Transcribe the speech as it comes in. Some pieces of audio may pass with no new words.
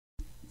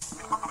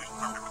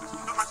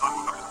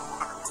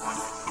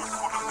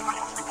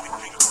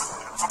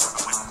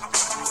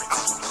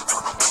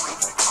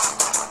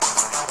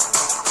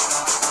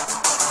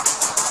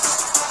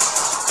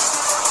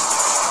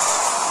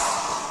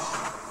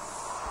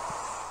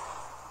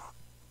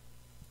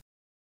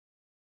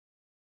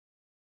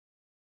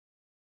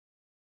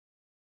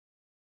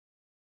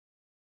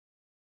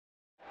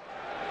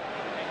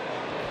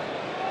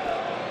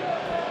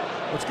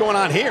What's going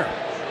on here?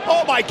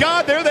 Oh my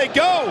God, there they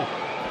go!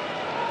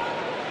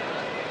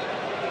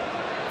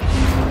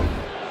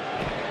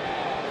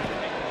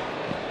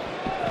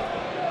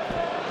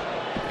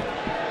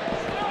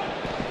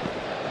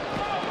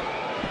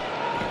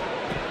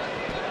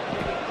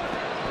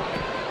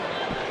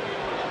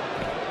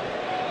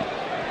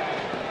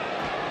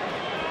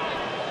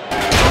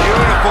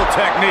 Beautiful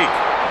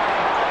technique.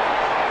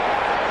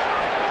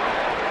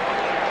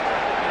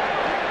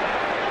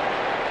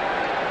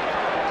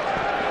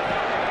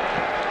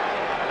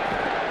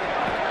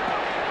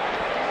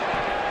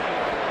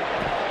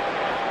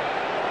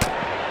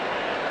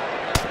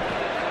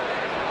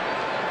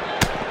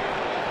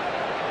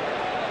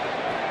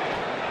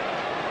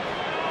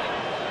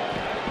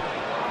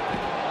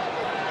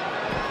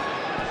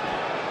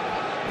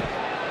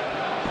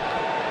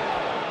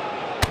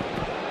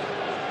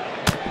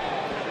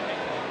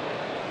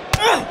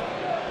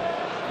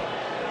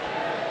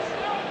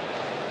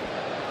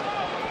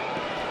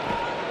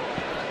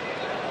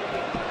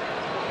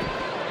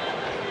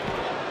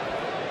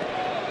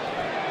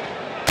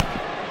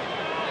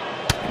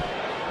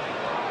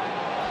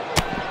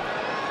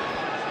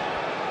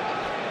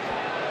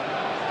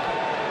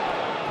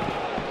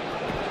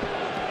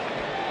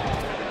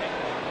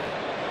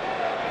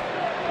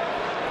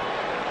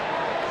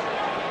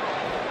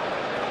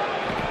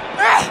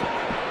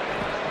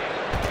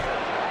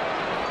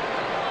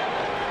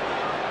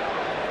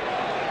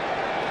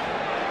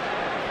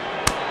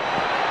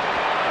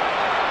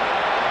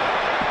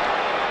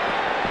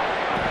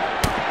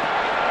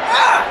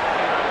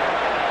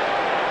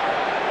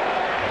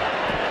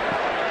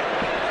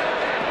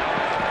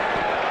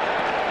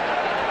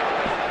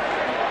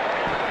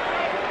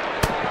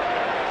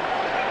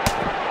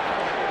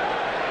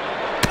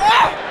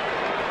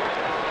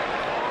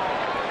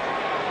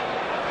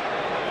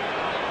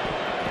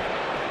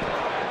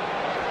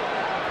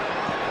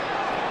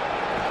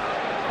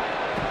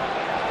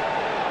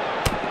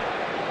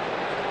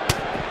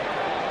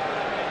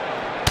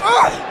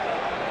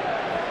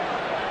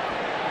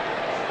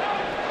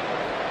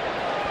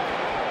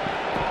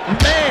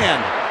 Man!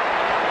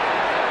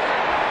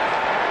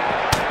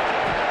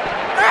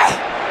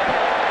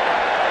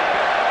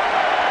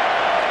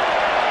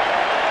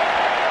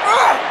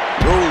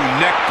 Ooh,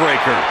 neck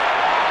breaker.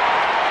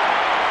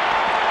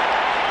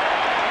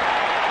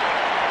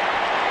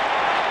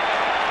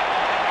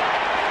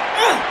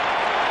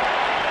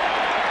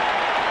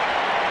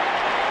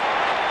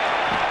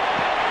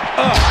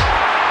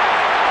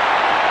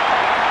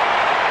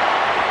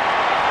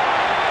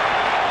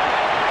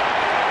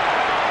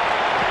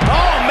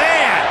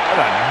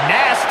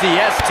 The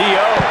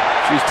STO.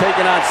 She's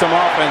taking on some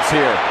offense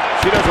here.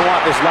 She doesn't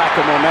want this lack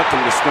of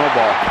momentum to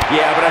snowball.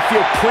 Yeah, but I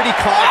feel pretty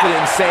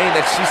confident in saying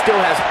that she still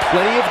has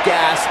plenty of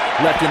gas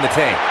left in the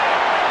tank.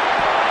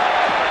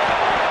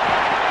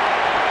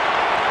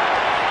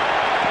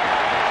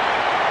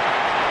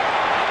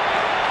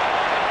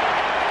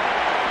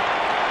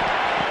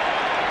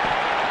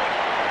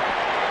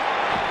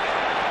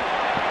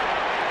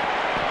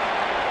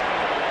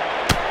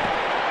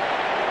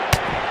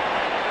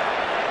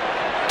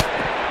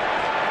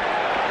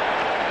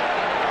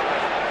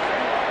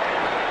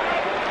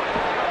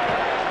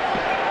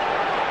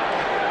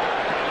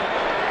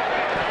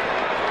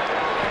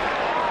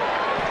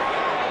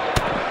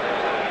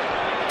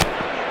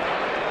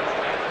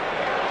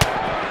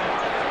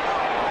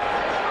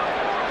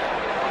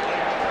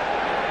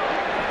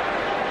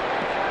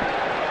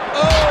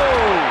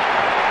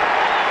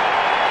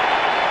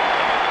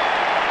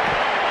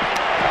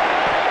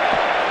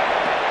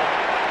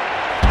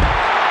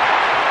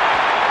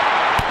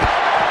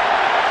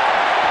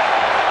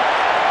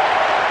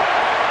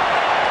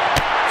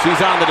 She's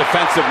on the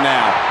defensive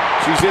now.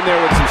 She's in there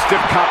with some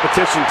stiff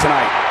competition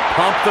tonight.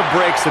 Pump the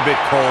brakes a bit,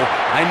 Cole.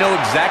 I know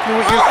exactly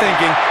what you're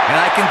thinking, and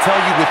I can tell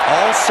you with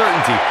all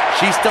certainty,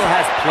 she still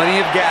has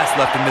plenty of gas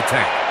left in the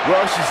tank.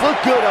 Well, she's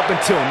looked good up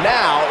until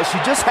now. She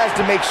just has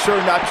to make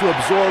sure not to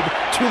absorb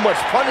too much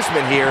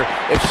punishment here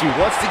if she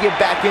wants to get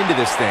back into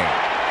this thing.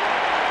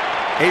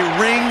 A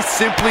ring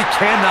simply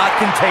cannot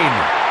contain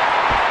her.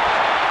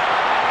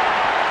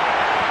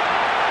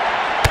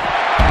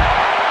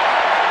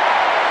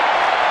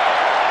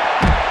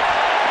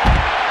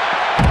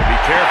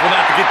 Careful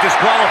not to get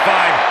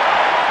disqualified.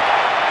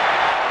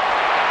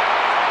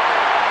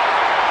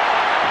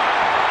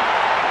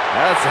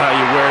 That's how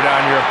you wear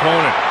down your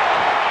opponent.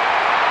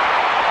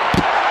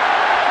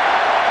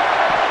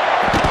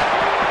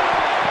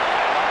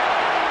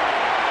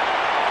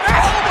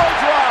 Elbow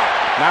drop.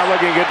 Not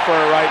looking good for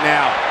her right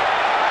now.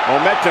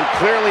 Momentum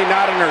clearly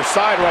not on her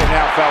side right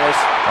now, fellas.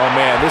 Oh,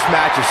 man, this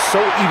match is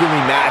so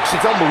evenly matched.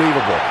 It's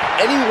unbelievable.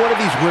 Any one of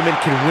these women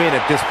can win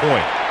at this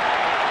point.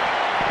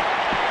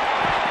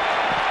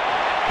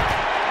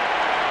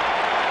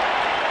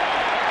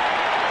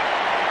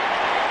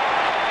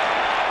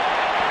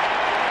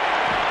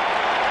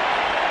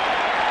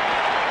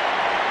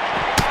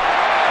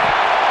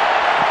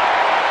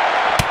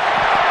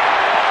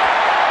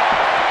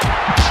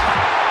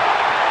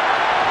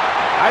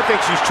 I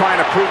think she's trying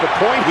to prove a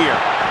point here.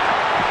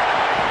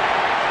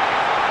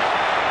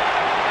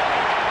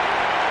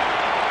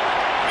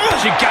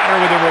 She got her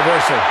with a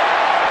reversal.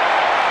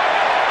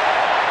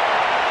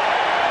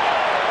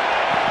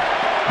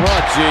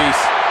 Oh, jeez.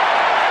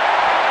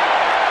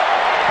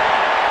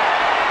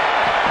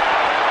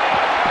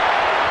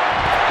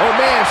 Oh,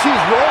 man,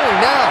 she's rolling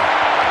now.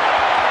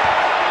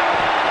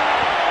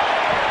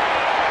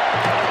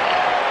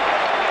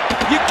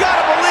 You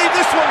gotta believe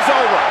this one's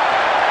over.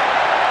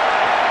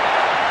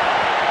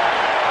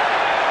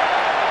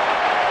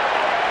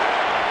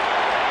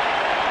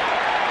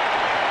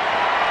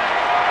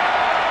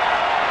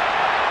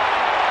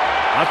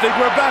 I think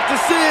we're about to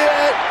see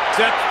it.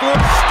 Set foot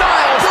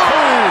Styles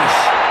push.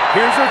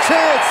 Here's her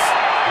chance.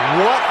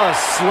 What a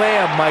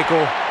slam,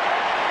 Michael.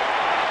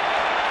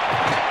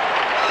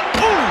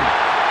 Ooh.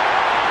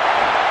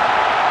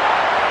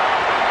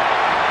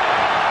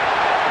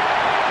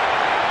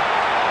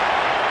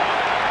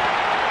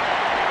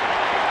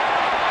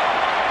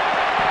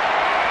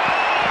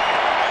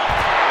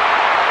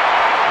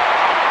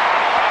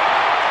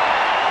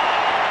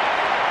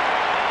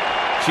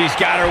 She's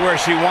got her where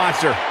she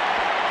wants her.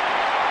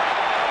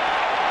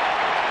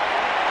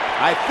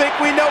 I think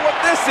we know what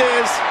this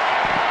is.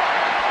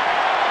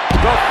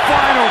 The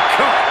final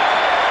cut.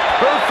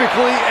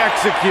 Perfectly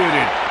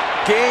executed.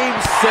 Game,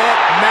 set,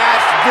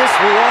 match. This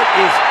one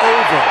is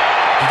over.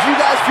 Did you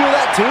guys feel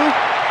that too?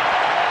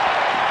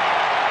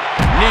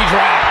 Knee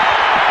drop.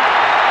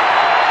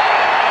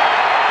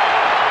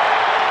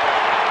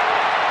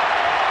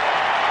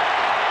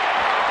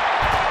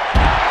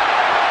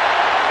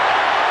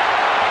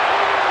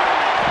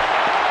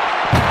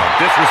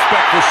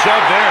 Disrespectful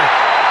shove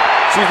there.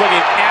 She's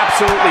looking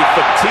absolutely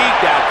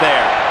fatigued out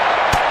there.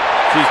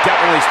 She's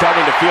definitely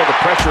starting to feel the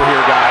pressure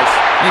here, guys.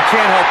 You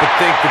can't help but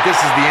think that this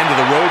is the end of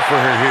the road for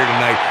her here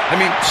tonight. I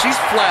mean, she's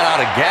flat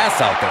out of gas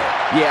out there.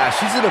 Yeah,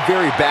 she's in a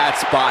very bad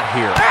spot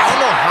here. I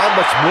don't know how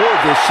much more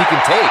of this she can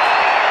take.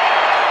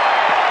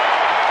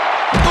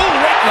 Ooh,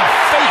 right in the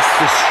face,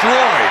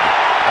 destroyed.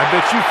 I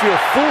bet you feel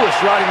foolish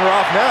riding her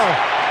off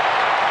now.